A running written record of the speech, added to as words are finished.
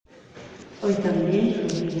Hoy también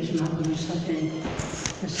los Reyes Magos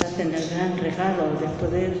nos hacen el gran regalo de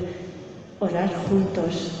poder orar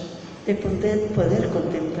juntos, de poder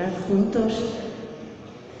contemplar juntos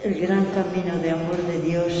el gran camino de amor de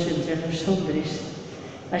Dios entre los hombres.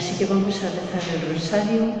 Así que vamos a rezar el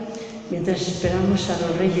rosario mientras esperamos a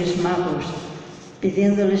los Reyes Magos,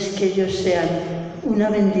 pidiéndoles que ellos sean una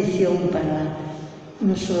bendición para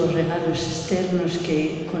no solo regalos externos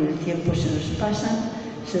que con el tiempo se nos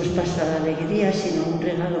pasa la alegría, sino un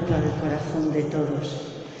regalo para el corazón de todos.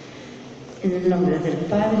 En el nombre del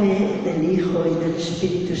Padre, del Hijo y del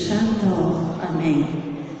Espíritu Santo. Amén.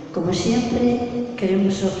 Como siempre,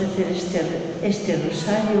 queremos ofrecer este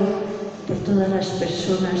rosario por todas las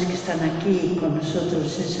personas que están aquí con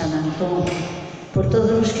nosotros en San Antón, por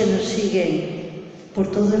todos los que nos siguen, por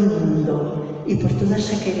todo el mundo y por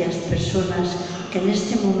todas aquellas personas que en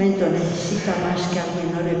este momento necesitan más que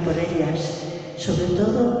alguien ore por ellas, sobre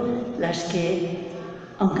todo las que,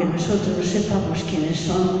 aunque nosotros no sepamos quiénes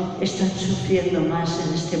son, están sufriendo más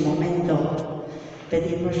en este momento.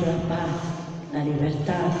 Pedimos la paz, la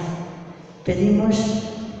libertad, pedimos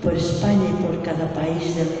por España y por cada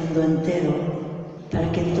país del mundo entero,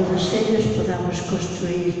 para que en todos ellos podamos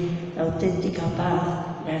construir la auténtica paz,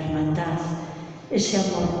 la hermandad, ese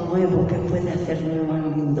amor nuevo que puede hacer nuevo al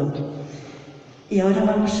mundo. Y ahora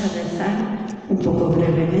vamos a rezar un poco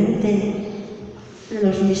brevemente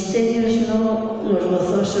los misterios, no los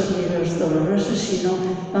gozosos ni los dolorosos, sino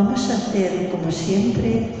vamos a hacer, como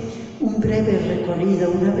siempre, un breve recorrido,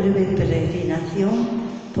 una breve peregrinación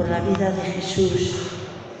por la vida de Jesús,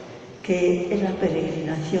 que es la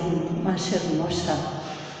peregrinación más hermosa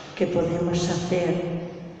que podemos hacer,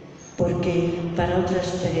 porque para otras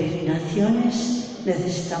peregrinaciones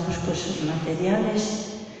necesitamos cosas materiales,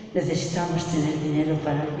 necesitamos tener dinero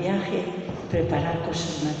para el viaje, preparar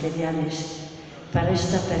cosas materiales. Para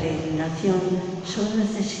esta peregrinación solo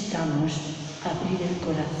necesitamos abrir el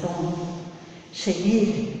corazón,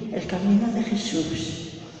 seguir el camino de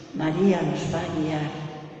Jesús. María nos va a guiar.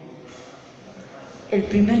 El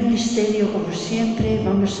primer misterio, como siempre,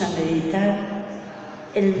 vamos a meditar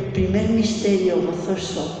el primer misterio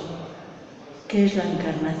gozoso, que es la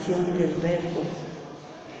encarnación del Verbo.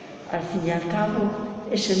 Al fin y al cabo,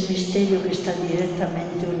 es el misterio que está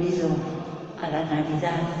directamente unido a la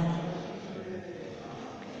Navidad.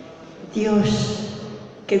 Dios,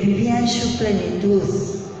 que vivía en su plenitud,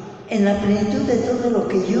 en la plenitud de todo lo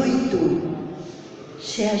que yo y tú,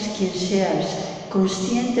 seas quien seas,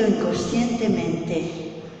 consciente o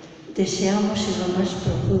inconscientemente, deseamos en lo más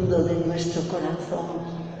profundo de nuestro corazón: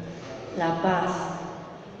 la paz,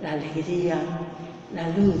 la alegría, la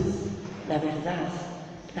luz, la verdad,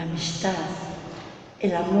 la amistad,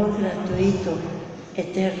 el amor gratuito,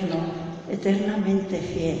 eterno, eternamente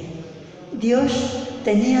fiel. Dios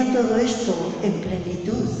tenía todo esto en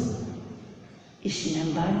plenitud y, sin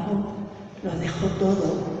embargo, lo dejó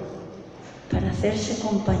todo para hacerse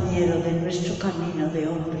compañero de nuestro camino de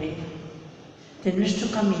hombre, de nuestro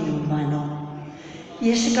camino humano.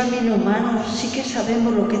 Y ese camino humano sí que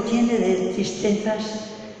sabemos lo que tiene de tristezas,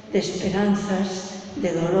 de esperanzas,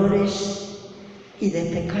 de dolores y de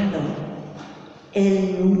pecado.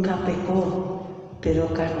 Él nunca pecó, pero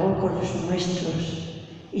cargó con los nuestros.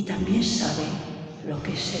 Y también sabe lo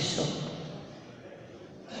que es eso.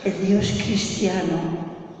 El Dios cristiano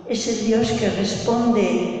es el Dios que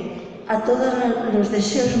responde a todos los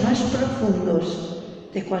deseos más profundos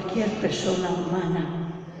de cualquier persona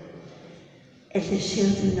humana. El deseo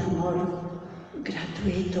de un amor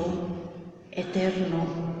gratuito, eterno,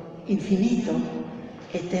 infinito,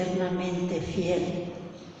 eternamente fiel.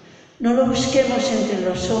 No lo busquemos entre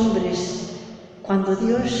los hombres. Cuando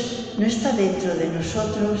Dios no está dentro de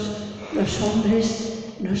nosotros, los hombres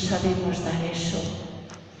no sabemos dar eso.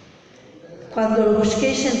 Cuando lo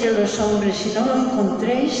busquéis entre los hombres y no lo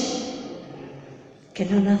encontréis, que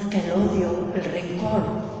no nazca el odio, el rencor,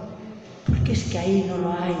 porque es que ahí no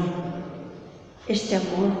lo hay. Este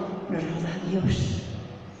amor nos lo da Dios.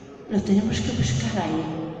 Lo tenemos que buscar ahí,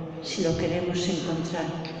 si lo queremos encontrar.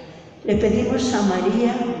 Le pedimos a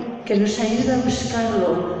María que nos ayude a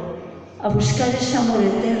buscarlo, a buscar ese amor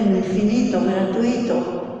eterno, infinito,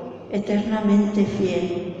 gratuito, eternamente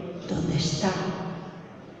fiel, donde está.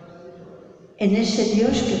 En ese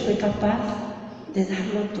Dios que fue capaz de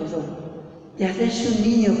darlo todo, de hacerse un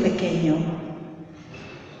niño pequeño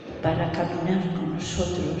para caminar con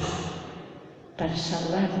nosotros, para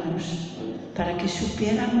salvarnos, para que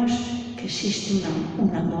supiéramos que existe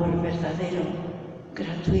un amor verdadero,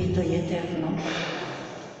 gratuito y eterno.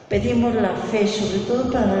 Pedimos la fe, sobre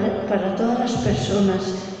todo para todas las personas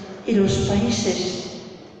y los países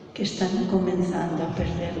que están comenzando a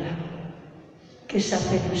perderla. que esa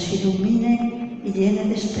fe nos ilumine y llene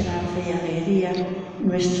de esperanza y alegría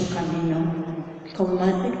nuestro camino.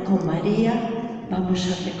 Con María vamos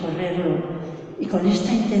a recorrerlo y con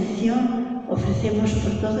esta intención ofrecemos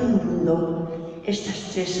por todo el mundo estas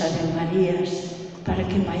 3 Ave Marías para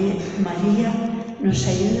que María nos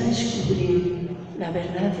ayude a descubrir la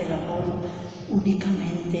verdad del amor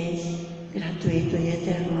únicamente gratuito y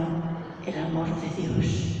eterno, el amor de Dios.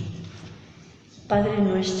 Padre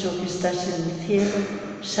nuestro que estás en el cielo,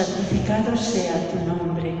 santificado sea tu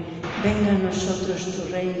nombre, venga a nosotros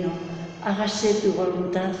tu reino, hágase tu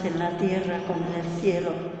voluntad en la tierra como en el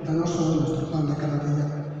cielo. Danos hoy nuestro pan de cada día,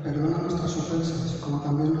 perdona nuestras ofensas, como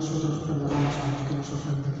también nosotros perdonamos a los que nos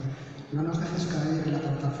ofenden. No nos dejes caer en la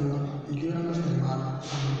tentación y líbranos del mal.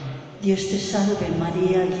 Amén. Dios te salve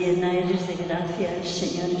María, llena eres de gracia, el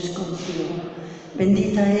Señor es contigo.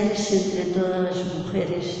 Bendita eres entre todas las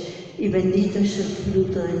mujeres y bendito es el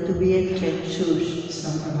fruto de tu vientre, Jesús.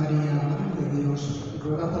 Santa María, Madre de Dios,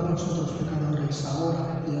 ruega por nosotros pecadores,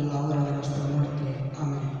 ahora y en la hora de nuestra muerte.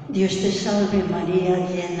 Amén. Dios te salve María,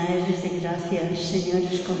 llena eres de gracia, el Señor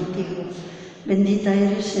es contigo. Bendita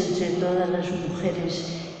eres entre todas las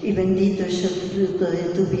mujeres y bendito es el fruto de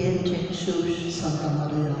tu vientre, Jesús. Santa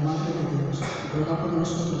María, Madre de Dios, ruega por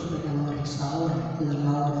nosotros pecadores, ahora y en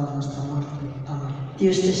la hora de nuestra muerte. Amén.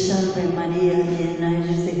 Dios te salve María, llena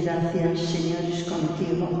eres de gracia, el Señor es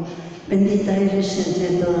contigo. Bendita eres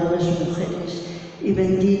entre todas las mujeres y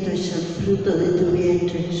bendito es el fruto de tu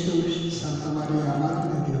vientre, Jesús. Santa María, Madre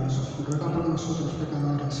de Dios, ruega por nosotros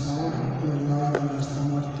pecadores, ahora y en la hora de nuestra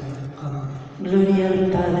muerte. Amén. Gloria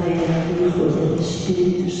al Padre, al Hijo y al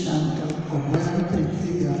Espíritu Santo. Como era en el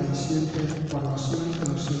principio, ahora y siempre, por los siglos de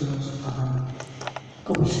los siglos. Amén.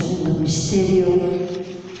 Como segundo misterio,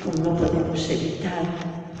 como no podemos evitar,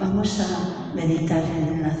 vamos a meditar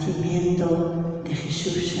en el nacimiento de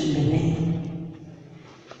Jesús en Belén.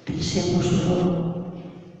 Pensémoslo,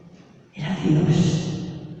 era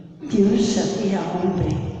Dios se hacía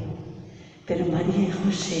hombre, pero María y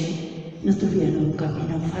José no tuvieron un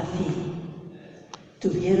camino fácil.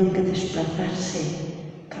 Tuvieron que desplazarse,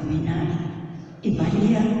 caminar, y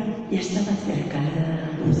María ya estaba cerca de dar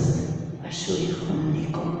a luz a su hijo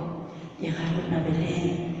único. Llegaron a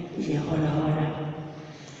Belén y llegó la hora.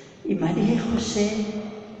 Y María y José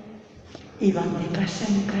iban de casa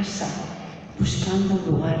en casa buscando un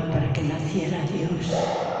lugar para que naciera Dios.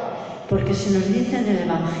 Porque se nos dice en el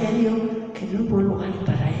Evangelio que no hubo lugar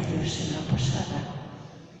para ellos en la posada.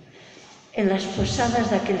 En las posadas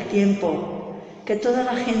de aquel tiempo, que toda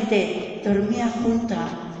la gente dormía junta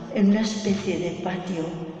en una especie de patio,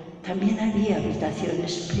 también había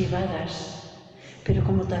habitaciones privadas, pero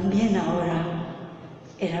como también ahora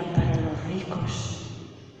eran para los ricos,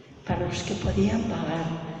 para los que podían pagar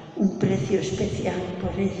un precio especial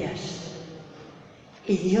por ellas.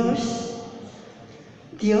 Y Dios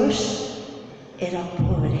era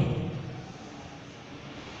pobre,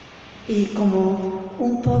 y como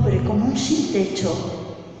un pobre, como un sin techo,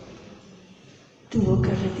 tuvo que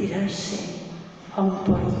retirarse a un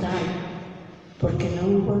portal porque no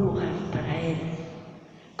hubo lugar para él.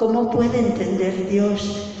 ¿Cómo puede entender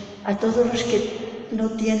Dios a todos los que no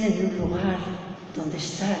tienen un lugar donde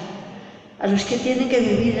estar, a los que tienen que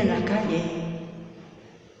vivir en la calle,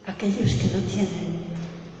 aquellos que no tienen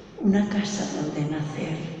una casa donde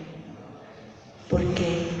nacer?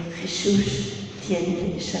 Porque Jesús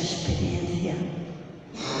tiene esa experiencia.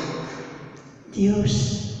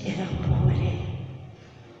 Dios era pobre.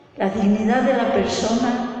 La dignidad de la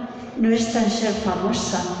persona no está en ser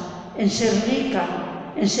famosa, en ser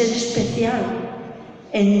rica, en ser especial,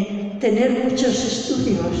 en tener muchos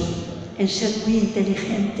estudios, en ser muy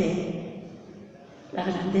inteligente. La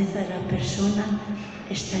grandeza de la persona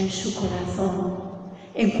está en su corazón,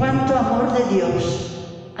 en cuánto amor de Dios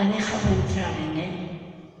ha dejado entrar en él.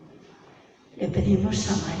 Le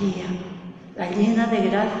pedimos a María, la llena de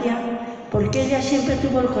gracia, porque ella siempre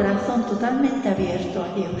tuvo el corazón totalmente abierto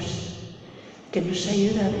a Dios, que nos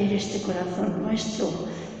ayude a abrir este corazón nuestro,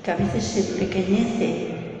 que a veces se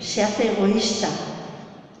empequeñece, se hace egoísta,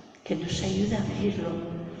 que nos ayude a abrirlo,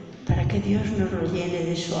 para que Dios nos lo llene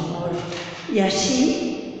de su amor. Y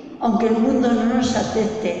así, aunque el mundo no nos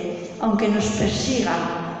acepte, aunque nos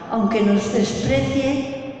persiga, aunque nos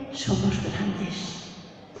desprecie, somos grandes,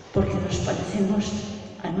 porque nos parecemos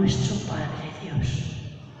a nuestro Padre Dios.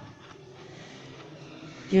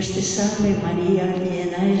 Dios te salve María,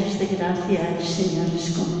 llena eres de gracia, el Señor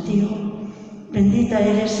es contigo. Bendita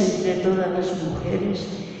eres entre todas las mujeres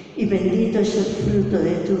y bendito es el fruto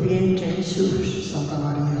de tu vientre, Jesús. Santa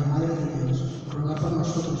María, Madre de Dios, ruega por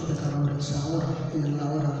nosotros pecadores, ahora y en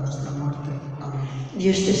la hora de nuestra muerte. Amén.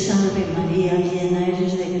 Dios te salve María, llena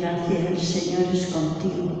eres de gracia, el Señor es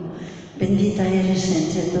contigo. Bendita eres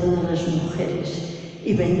entre todas las mujeres,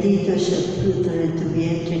 y bendito es el fruto de tu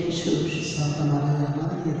vientre, Jesús. Santa María,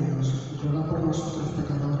 Madre de Dios, ruega por nosotros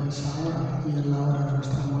pecadores, ahora y en la hora de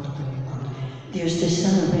nuestra muerte. Amén. Dios te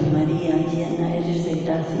salve María, llena eres de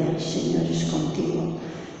gracia, el Señor es contigo.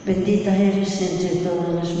 Bendita eres entre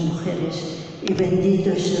todas las mujeres, y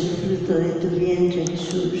bendito es el fruto de tu vientre,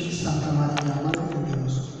 Jesús. Santa María, Madre de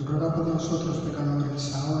Dios, ruega por nosotros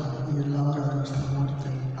pecadores, ahora y en la hora de nuestra muerte.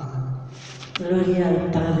 Amén. Gloria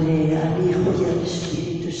al Padre, al Hijo y al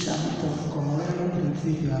Espíritu Santo. Como era en un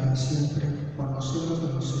principio, ahora y siempre, por los siglos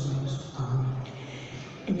de los siglos. Amén.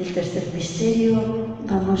 En el tercer misterio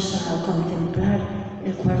vamos a contemplar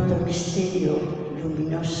el cuarto misterio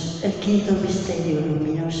luminoso, el quinto misterio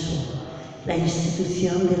luminoso, la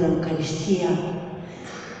institución de la Eucaristía.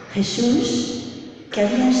 Jesús, que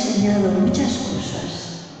había enseñado muchas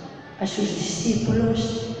cosas a sus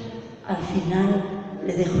discípulos, al final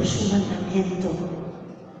le dejó su mandamiento,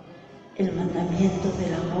 el mandamiento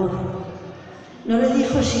del amor. No le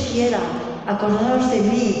dijo siquiera, acordaos de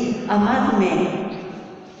mí, amadme,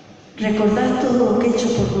 recordad todo lo que he hecho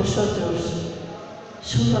por vosotros.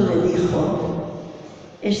 Solo le dijo,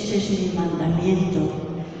 este es mi mandamiento,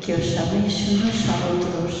 que os améis unos a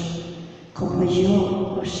otros, como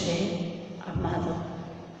yo os he amado.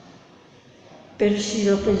 Pero si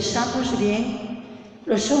lo pensamos bien,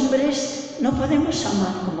 los hombres no podemos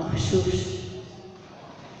amar como Jesús.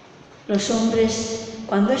 Los hombres,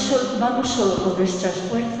 cuando vamos solo con nuestras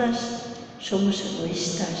fuerzas, somos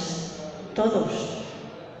egoístas, todos.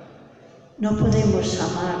 No podemos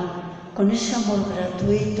amar con ese amor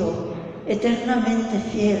gratuito, eternamente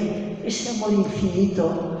fiel, ese amor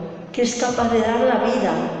infinito, que es capaz de dar la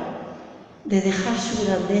vida, de dejar su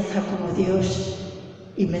grandeza como Dios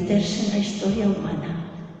y meterse en la historia humana.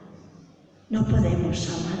 No podemos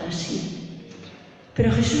amar así.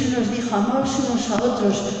 Pero Jesús nos dijo, amaos unos a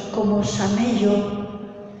otros como os amé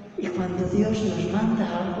yo. Y cuando Dios nos manda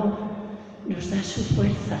algo, nos da su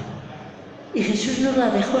fuerza. Y Jesús nos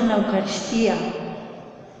la dejó en la Eucaristía.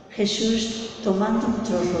 Jesús, tomando un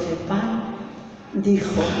trozo de pan,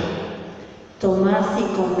 dijo, tomad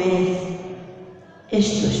y comed,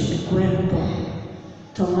 esto es mi cuerpo,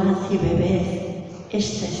 tomad y bebed,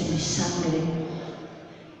 esta es mi sangre.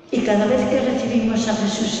 Y cada vez que recibimos a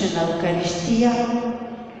Jesús en la Eucaristía,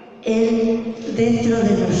 Él dentro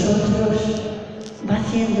de nosotros va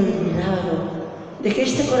haciendo el milagro de que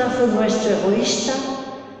este corazón nuestro egoísta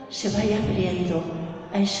se vaya abriendo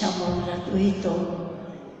a ese amor gratuito,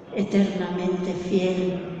 eternamente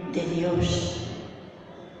fiel de Dios.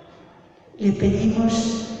 Le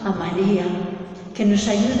pedimos a María que nos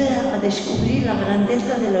ayude a descubrir la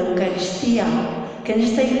grandeza de la Eucaristía, que en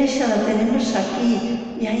esta iglesia la tenemos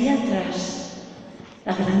aquí y ahí atrás,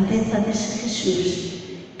 la grandeza de ese Jesús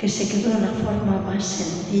que se quedó en la forma más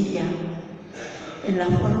sencilla, en la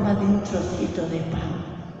forma de un trocito de pan,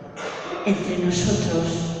 entre nosotros,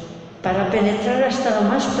 para penetrar hasta lo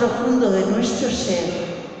más profundo de nuestro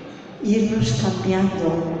ser e irnos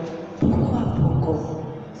cambiando poco a poco,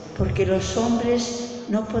 porque los hombres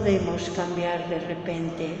no podemos cambiar de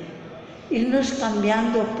repente, irnos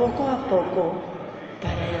cambiando poco a poco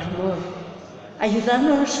para el amor,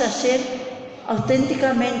 ayudándonos a ser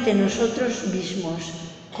auténticamente nosotros mismos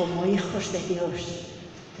como hijos de Dios.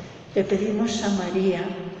 Le pedimos a María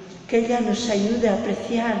que ella nos ayude a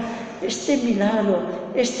apreciar este milagro,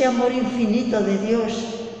 este amor infinito de Dios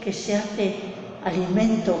que se hace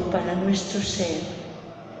alimento para nuestro ser,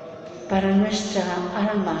 para nuestra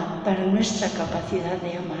alma, para nuestra capacidad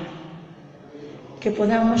de amar. Que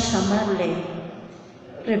podamos amarle,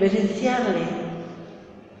 reverenciarle,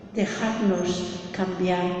 dejarnos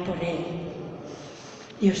cambiar por Él.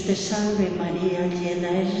 Dios te salve María, llena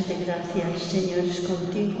eres de gracia, el Señor es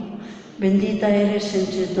contigo. Bendita eres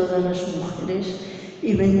entre todas las mujeres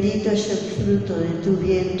y bendito es el fruto de tu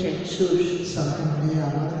vientre, Jesús. Santa María,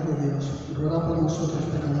 Madre de Dios, ruega por nosotros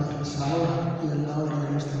pecadores, ahora y en la hora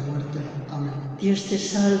de nuestra muerte. Amén. Dios te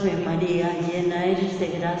salve María, llena eres de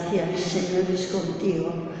gracia, el Señor es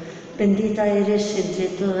contigo. Bendita eres entre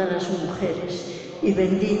todas las mujeres y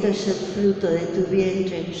bendito es el fruto de tu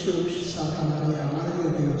vientre, Jesús. Santa María,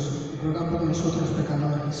 Madre de Dios, ruega por nosotros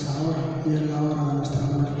pecadores, ahora y en la hora de nuestra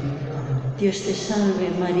muerte. Amén. Dios te salve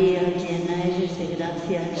María, llena eres de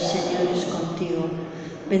gracia, el Señor es contigo.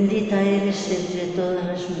 Bendita eres entre todas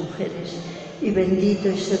las mujeres y bendito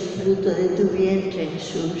es el fruto de tu vientre,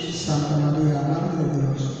 Jesús. Santa María, Madre de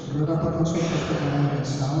Dios, ruega por nosotros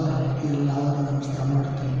pecadores, ahora y en la hora de nuestra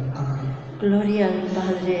muerte. Amén. Gloria al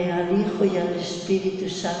Padre, al Hijo y al Espíritu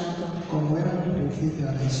Santo. Como era en el principio,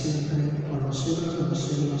 ahora y siempre, por los siglos de los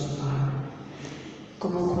siglos. Amén.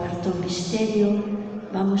 Como cuarto misterio,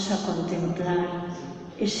 vamos a contemplar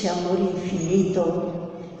ese amor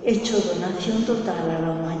infinito, hecho donación total a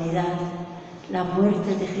la humanidad, la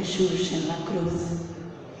muerte de Jesús en la cruz.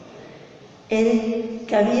 Él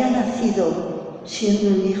que había nacido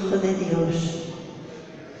siendo el Hijo de Dios,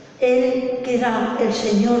 Él que era el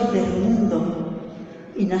Señor del mundo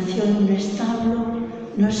y nació en un establo,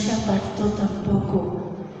 no se apartó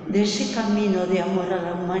tampoco de ese camino de amor a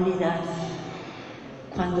la humanidad,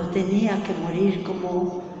 cuando tenía que morir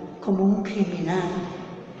como un criminal,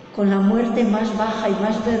 con la muerte más baja y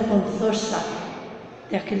más vergonzosa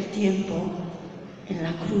de aquel tiempo, en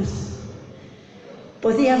la cruz.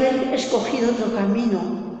 Podía haber escogido otro camino,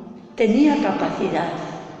 tenía capacidad,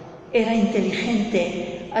 era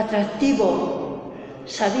inteligente, atractivo,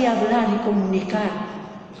 sabía hablar y comunicar,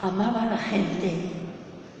 amaba a la gente.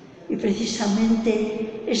 Y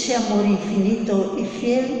precisamente ese amor infinito y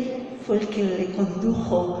fiel fue el que le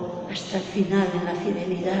condujo hasta el final en la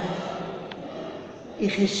fidelidad. Y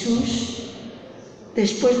Jesús,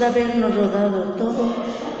 después de habernos dado todo,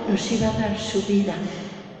 nos iba a dar su vida.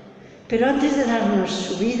 Pero antes de darnos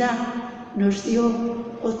su vida, nos dio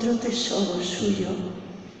otro tesoro suyo.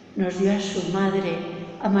 Nos dio a su madre,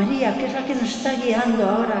 a María, que es la que nos está guiando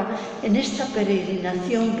ahora en esta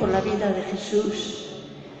peregrinación por la vida de Jesús.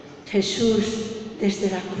 Jesús, desde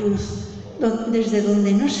la cruz, desde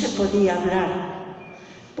donde no se podía hablar,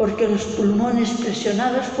 porque los pulmones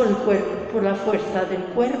presionados por la fuerza del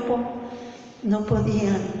cuerpo no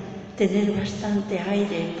podían tener bastante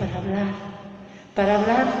aire para hablar. Para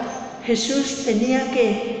hablar, Jesús tenía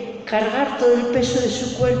que cargar todo el peso de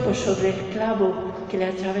su cuerpo sobre el clavo que le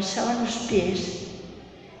atravesaba los pies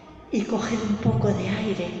y coger un poco de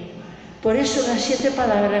aire. Por eso las 7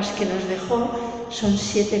 palabras que nos dejó son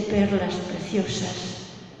 7 perlas preciosas,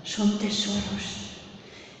 son tesoros.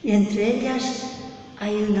 Y entre ellas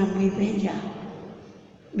hay una muy bella.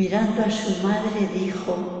 Mirando a su madre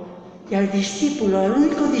dijo, y al discípulo, al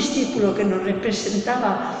único discípulo que nos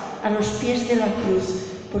representaba a los pies de la cruz,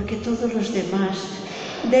 porque todos los demás,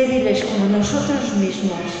 débiles como nosotros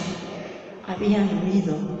mismos, habían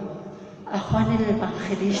huido. A Juan el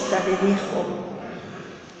Evangelista le dijo,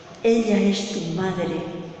 ella es tu madre,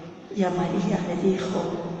 y a María le dijo,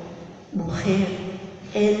 mujer,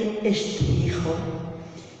 él es tu hijo.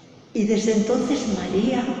 Y desde entonces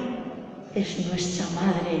María es nuestra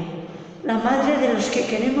madre, la madre de los que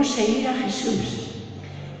queremos seguir a Jesús.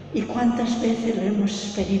 ¿Y cuántas veces lo hemos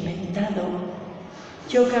experimentado?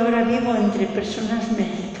 Yo que ahora vivo entre personas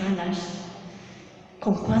mexicanas,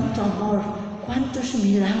 con cuánto amor, cuántos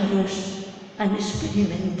milagros han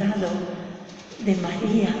experimentado de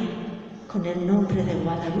María con el nombre de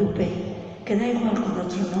Guadalupe, que da igual con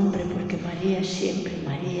otro nombre porque María es siempre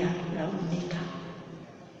María, la única.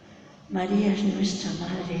 María es nuestra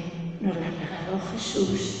madre, nos la regaló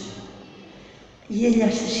Jesús y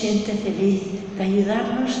ella se siente feliz de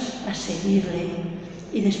ayudarnos a seguirle.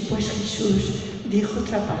 Y después Jesús dijo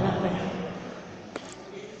otra palabra,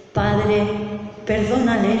 Padre,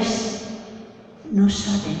 perdónales, no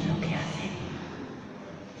saben lo que hacen.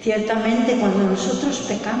 Ciertamente cuando nosotros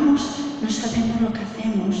pecamos no sabemos lo que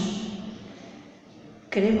hacemos.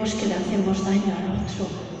 Creemos que le hacemos daño al otro,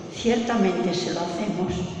 ciertamente se lo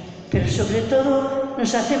hacemos, pero sobre todo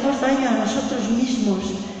nos hacemos daño a nosotros mismos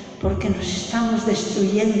porque nos estamos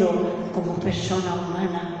destruyendo como persona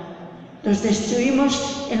humana. Nos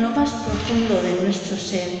destruimos en lo más profundo de nuestro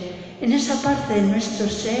ser, en esa parte de nuestro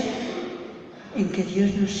ser en que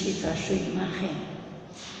Dios nos hizo a su imagen.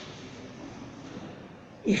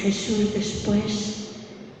 Y Jesús después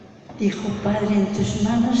dijo, Padre, en tus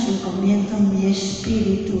manos encomiendo mi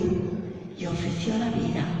espíritu, y ofreció la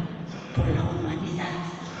vida por la humanidad.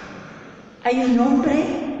 Hay un hombre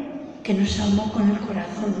que nos amó con el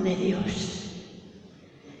corazón de Dios.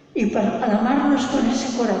 Y al amarnos con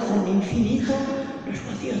ese corazón infinito, nos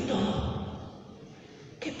lo dio todo.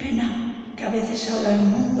 Qué pena que a veces ahora el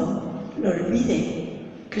mundo lo olvide,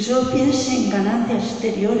 que solo piense en ganancias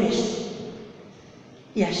exteriores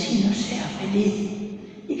y así no sea feliz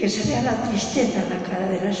y que se vea la tristeza en la cara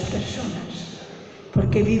de las personas,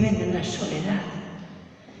 porque viven en la soledad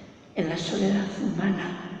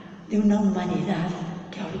humana, de una humanidad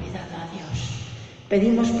que ha olvidado a Dios.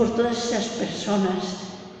 Pedimos por todas esas personas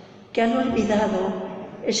que han olvidado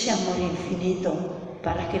ese amor infinito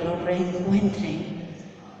para que lo reencuentren,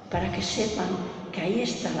 para que sepan que ahí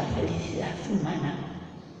está la felicidad humana,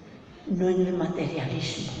 no en el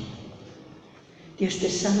materialismo. Dios te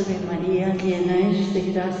salve María, llena eres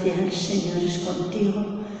de gracia, el Señor es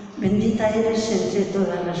contigo. Bendita eres entre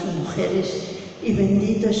todas las mujeres y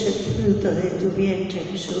bendito es el fruto de tu vientre,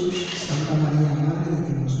 Jesús. Santa María, Madre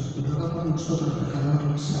de Dios, ruega por nosotros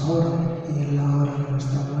pecadores, ahora y en la hora de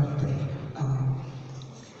nuestra muerte. Amén.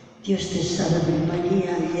 Dios te salve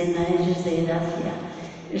María, llena eres de gracia,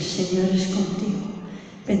 el Señor es contigo.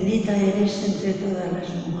 Bendita eres entre todas las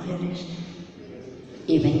mujeres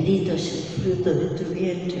y bendito es el fruto de tu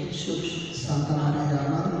vientre, Jesús. Santa María,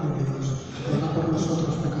 Madre de Dios, ruega por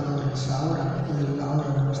nosotros pecadores, ahora y en la hora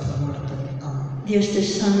de nuestra muerte. Amén. Dios te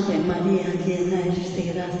salve María, llena eres de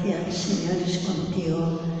gracia, el Señor es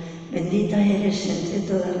contigo. Bendita eres entre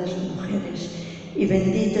todas las mujeres y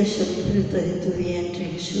bendito es el fruto de tu vientre,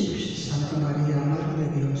 Jesús. Santa María, Madre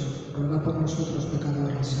de Dios, ruega por nosotros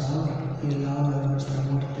pecadores, ahora y en la hora de nuestra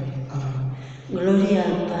muerte. Amén. Gloria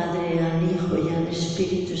al Padre, al Hijo y al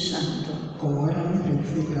Espíritu Santo. Como era en el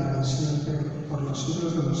principio, ahora y siempre, por los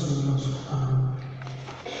siglos de los siglos. Amén.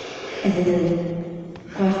 En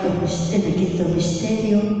el quinto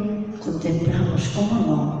misterio contemplamos, cómo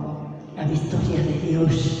no, la victoria de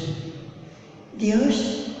Dios. Dios,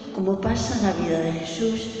 como pasa en la vida de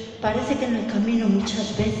Jesús, parece que en el camino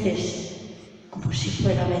muchas veces, como si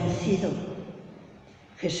fuera vencido.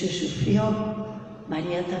 Jesús sufrió,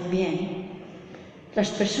 María también. Las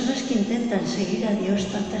personas que intentan seguir a Dios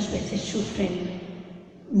tantas veces sufren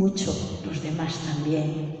mucho, los demás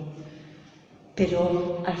también.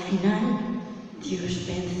 Pero al final Dios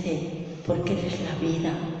vence porque Él es la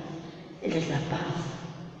vida, Él es la paz,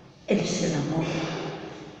 Él es el amor.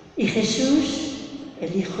 Y Jesús,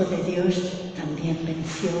 el Hijo de Dios, también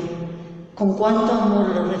venció. Con cuánto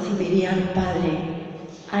amor lo recibiría el Padre,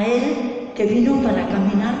 a Él que vino para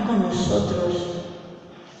caminar con nosotros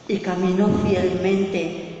y caminó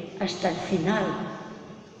fielmente hasta el final,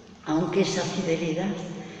 aunque esa fidelidad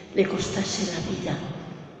le costase la vida.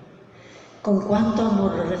 Con cuánto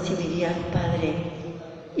amor lo recibiría el Padre.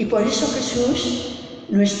 Y por eso Jesús,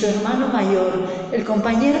 nuestro hermano mayor, el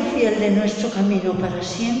compañero fiel de nuestro camino para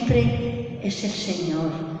siempre, es el Señor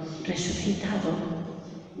resucitado,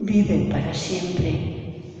 vive para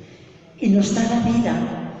siempre y nos da la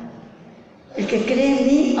vida. El que cree en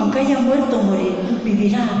mí, aunque haya muerto,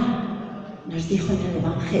 vivirá, nos dijo en el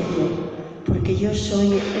Evangelio, porque yo soy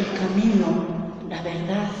el camino, la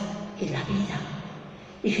verdad y la vida.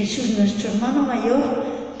 Y Jesús, nuestro hermano mayor,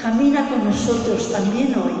 camina con nosotros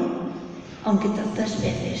también hoy, aunque tantas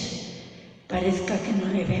veces parezca que no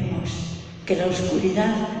le vemos, que la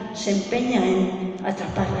oscuridad se empeña en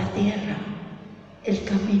atrapar la tierra. Él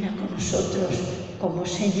camina con nosotros como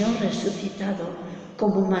Señor resucitado,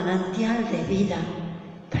 como manantial de vida,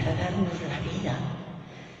 para darnos la vida,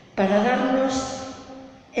 para darnos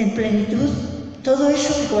en plenitud todo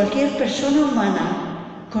eso que cualquier persona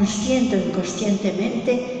humana, consciente o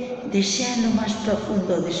inconscientemente, desea en lo más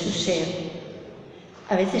profundo de su ser.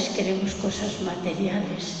 A veces queremos cosas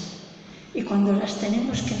materiales y cuando las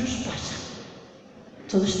tenemos, ¿qué nos pasa?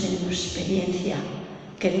 Todos tenemos experiencia,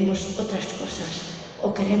 queremos otras cosas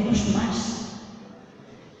o queremos más.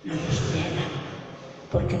 No nos llena,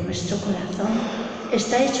 porque nuestro corazón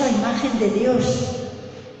está hecho a imagen de Dios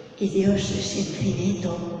y Dios es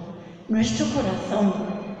infinito. Nuestro corazón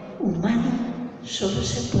humano solo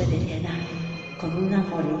se puede llenar con un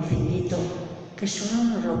amor infinito que solo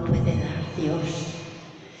nos lo puede dar Dios.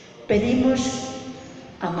 Pedimos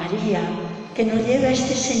a María que nos lleve a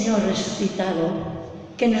este Señor resucitado,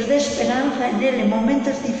 que nos dé esperanza en Él en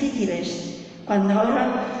momentos difíciles, cuando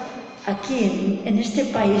ahora aquí en este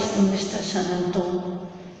país donde está San Antòn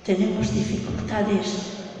tenemos dificultades,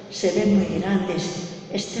 se ven muy grandes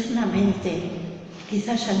externamente,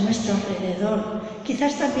 quizás a nuestro alrededor,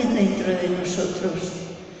 quizás también dentro de nosotros.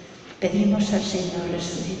 Pedimos al Señor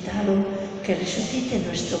resucitado que resucite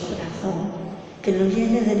nuestro corazón, que lo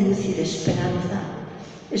llene de luz y de esperanza,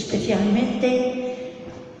 especialmente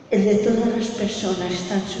el de todas las personas que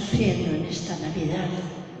están sufriendo en esta Navidad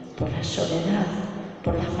por la soledad,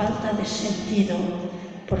 por la falta de sentido,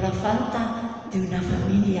 por la falta de una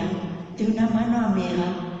familia, de una mano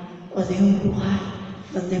amiga o de un lugar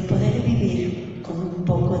donde poder vivir con un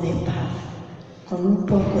poco de paz, con un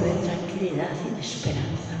poco de tranquilidad y de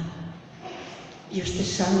esperanza. Dios te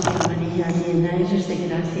salve María, llena eres de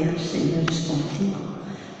gracia, el Señor es contigo.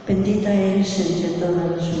 Bendita eres entre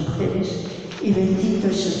todas las mujeres y bendito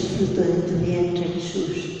es el fruto de tu vientre,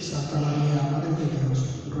 Jesús. Santa María, Madre de Dios,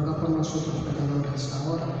 ruega por nosotros pecadores,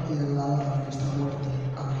 ahora y en la hora de nuestra muerte.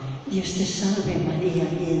 Amén. Dios te salve María,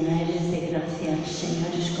 llena eres de gracia, el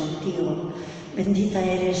Señor es contigo. Bendita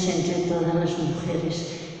eres entre todas las mujeres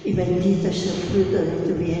y bendito es el fruto de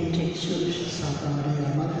tu vientre, Jesús. Santa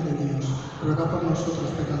María, Madre de Dios, ruega por nosotros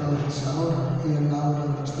pecadores, ahora y en la hora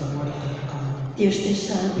de nuestra muerte. Amén. Dios te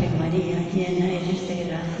salve María, llena eres de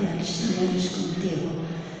gracia, el Señor es contigo.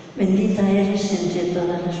 Bendita eres entre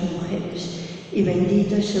todas las mujeres, y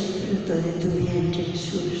bendito es el fruto de tu vientre,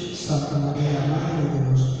 Jesús. Santa María, Madre de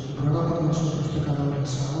Dios, ruega por nosotros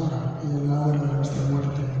pecadores, ahora y en la hora de nuestra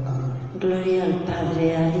muerte. Amén. Gloria al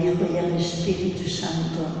Padre, al Hijo y al Espíritu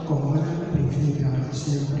Santo. Como era en el principio, ahora y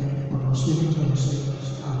siempre, por los siglos de los siglos.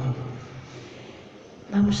 Amén.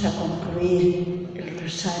 Vamos a concluir el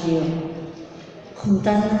rosario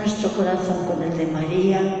juntando nuestro corazón con el de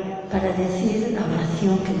María para decir la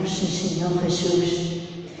oración que nos enseñó Jesús.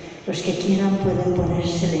 Los que quieran pueden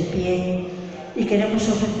ponerse de pie y queremos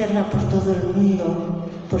ofrecerla por todo el mundo,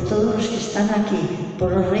 por todos los que están aquí,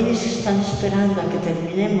 por los reyes que están esperando a que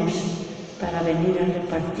terminemos para venir a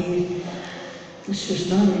repartir sus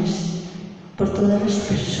dones, por todas las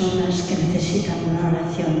personas que necesitan una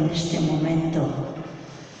oración en este momento.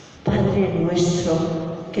 Padre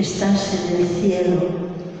nuestro que estás en el cielo,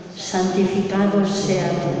 santificado sea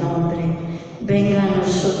tu nombre, venga a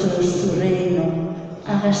nosotros tu reino,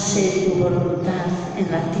 hágase tu voluntad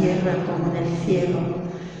en la tierra como en el cielo.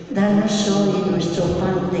 Danos hoy nuestro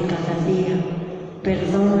pan de cada día,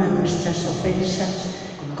 perdona nuestras ofensas,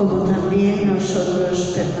 como también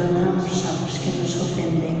nosotros perdonamos a los que nos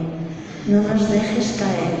ofenden. No nos dejes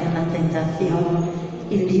caer en la tentación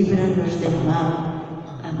y líbranos del mal.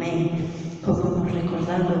 Amén. Como hemos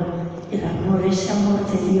recordado, el amor, ese amor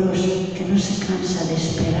de Dios que no se cansa de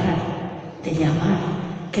esperar, de llamar,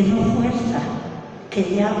 que no fuerza,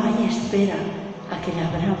 que llama y espera a que le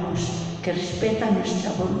abramos, que respeta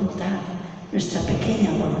nuestra voluntad, nuestra pequeña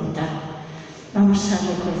voluntad. Vamos a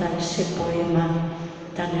recordar ese poema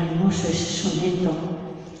tan hermoso, ese soneto.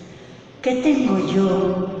 ¿Qué tengo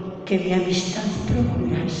yo que mi amistad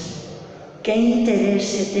procuras? ¿Qué interés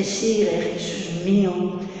se te sigue, Jesús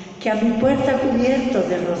mío, que a mi puerta cubierto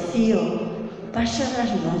de rocío pasas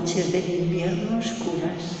las noches del invierno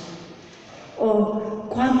oscuras? Oh,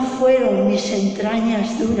 cuán fueron mis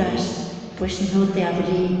entrañas duras, pues no te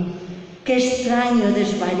abrí. Qué extraño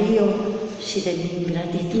desvarío, si de mi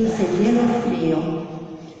ingratitud el hielo frío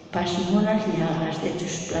pasmó las llagas de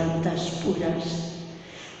tus plantas puras.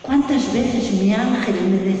 Cuántas veces mi ángel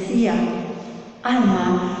me decía: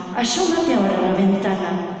 alma, asómate ahora a la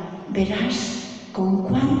ventana, verás con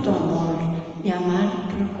cuánto amor y amar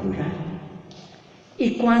procura.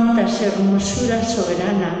 Y cuántas hermosuras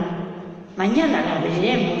soberana, mañana la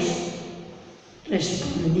abriremos.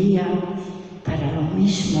 Respondía: para lo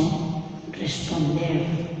mismo responder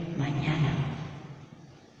mañana.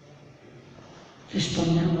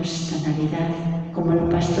 Respondamos esta Navidad como el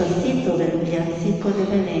pastorcito del villancico de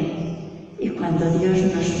Belén, y cuando Dios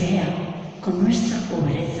nos vea con nuestra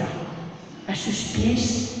pobreza, a sus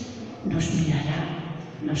pies nos mirará,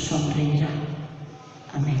 nos sonreirá.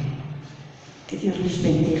 Amén. Que Dios les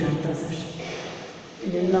bendiga a todos.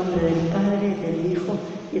 En el nombre del Padre, del Hijo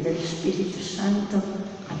y del Espíritu Santo.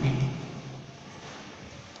 Amén.